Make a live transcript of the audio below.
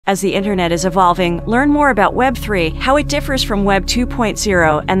As the internet is evolving, learn more about Web3, how it differs from Web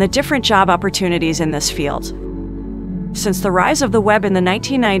 2.0, and the different job opportunities in this field. Since the rise of the web in the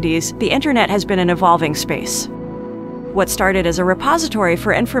 1990s, the internet has been an evolving space. What started as a repository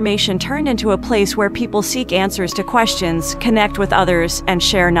for information turned into a place where people seek answers to questions, connect with others, and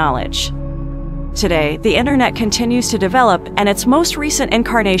share knowledge. Today, the internet continues to develop, and its most recent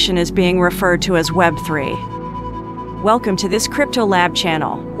incarnation is being referred to as Web3. Welcome to this Crypto Lab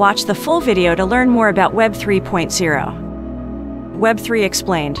channel. Watch the full video to learn more about Web 3.0. Web3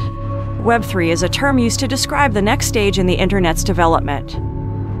 explained. Web3 is a term used to describe the next stage in the internet's development.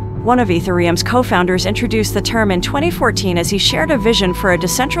 One of Ethereum's co-founders introduced the term in 2014 as he shared a vision for a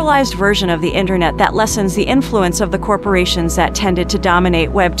decentralized version of the internet that lessens the influence of the corporations that tended to dominate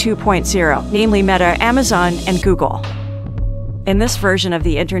Web 2.0, namely Meta, Amazon, and Google. In this version of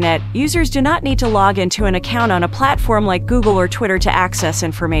the internet, users do not need to log into an account on a platform like Google or Twitter to access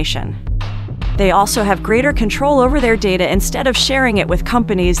information. They also have greater control over their data instead of sharing it with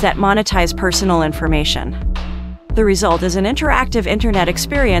companies that monetize personal information. The result is an interactive internet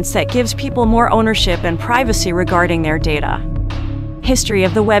experience that gives people more ownership and privacy regarding their data. History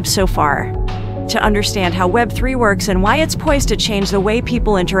of the web so far. To understand how Web3 works and why it's poised to change the way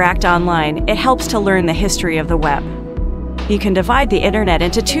people interact online, it helps to learn the history of the web. You can divide the internet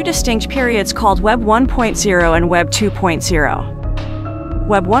into two distinct periods called Web 1.0 and Web 2.0.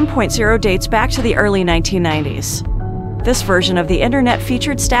 Web 1.0 dates back to the early 1990s. This version of the internet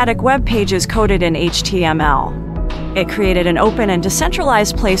featured static web pages coded in HTML. It created an open and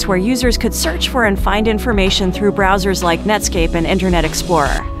decentralized place where users could search for and find information through browsers like Netscape and Internet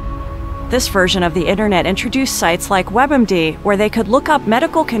Explorer. This version of the internet introduced sites like WebMD, where they could look up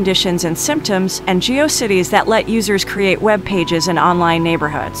medical conditions and symptoms, and GeoCities that let users create web pages in online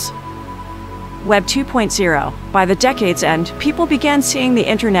neighborhoods. Web 2.0. By the decade's end, people began seeing the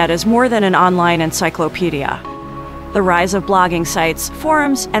internet as more than an online encyclopedia. The rise of blogging sites,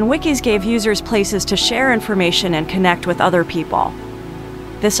 forums, and wikis gave users places to share information and connect with other people.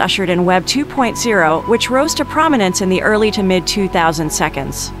 This ushered in Web 2.0, which rose to prominence in the early to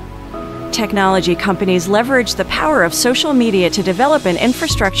mid-2010s. Technology companies leveraged the power of social media to develop an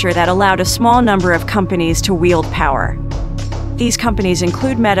infrastructure that allowed a small number of companies to wield power. These companies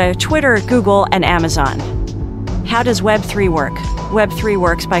include Meta, Twitter, Google, and Amazon. How does Web3 work? Web3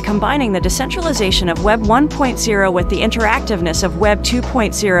 works by combining the decentralization of Web 1.0 with the interactiveness of Web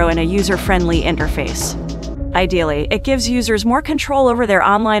 2.0 in a user-friendly interface. Ideally, it gives users more control over their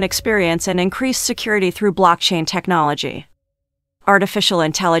online experience and increased security through blockchain technology. Artificial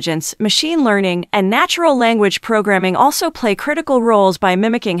intelligence, machine learning, and natural language programming also play critical roles by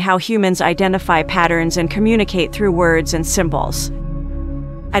mimicking how humans identify patterns and communicate through words and symbols.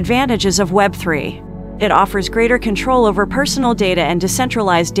 Advantages of Web3. It offers greater control over personal data and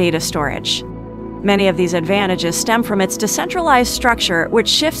decentralized data storage. Many of these advantages stem from its decentralized structure, which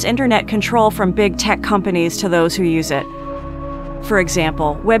shifts internet control from big tech companies to those who use it. For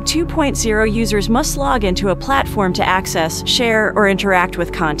example, Web 2.0 users must log into a platform to access, share, or interact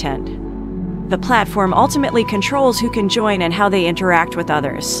with content. The platform ultimately controls who can join and how they interact with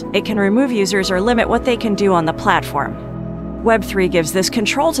others. It can remove users or limit what they can do on the platform. Web3 gives this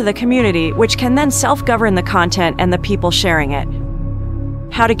control to the community, which can then self-govern the content and the people sharing it.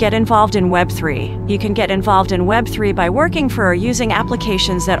 How to get involved in Web3. You can get involved in Web3 by working for or using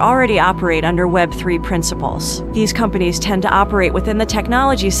applications that already operate under Web3 principles. These companies tend to operate within the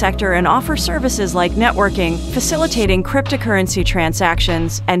technology sector and offer services like networking, facilitating cryptocurrency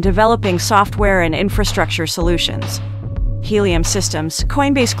transactions, and developing software and infrastructure solutions. Helium Systems,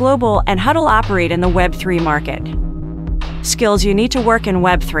 Coinbase Global, and Huddle operate in the Web3 market. Skills you need to work in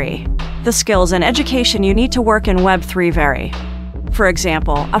Web3. The skills and education you need to work in Web3 vary. For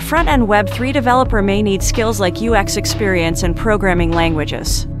example, a front-end Web3 developer may need skills like UX experience and programming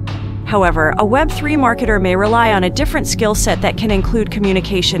languages. However, a Web3 marketer may rely on a different skill set that can include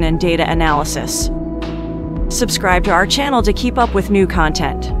communication and data analysis. Subscribe to our channel to keep up with new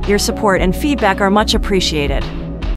content. Your support and feedback are much appreciated.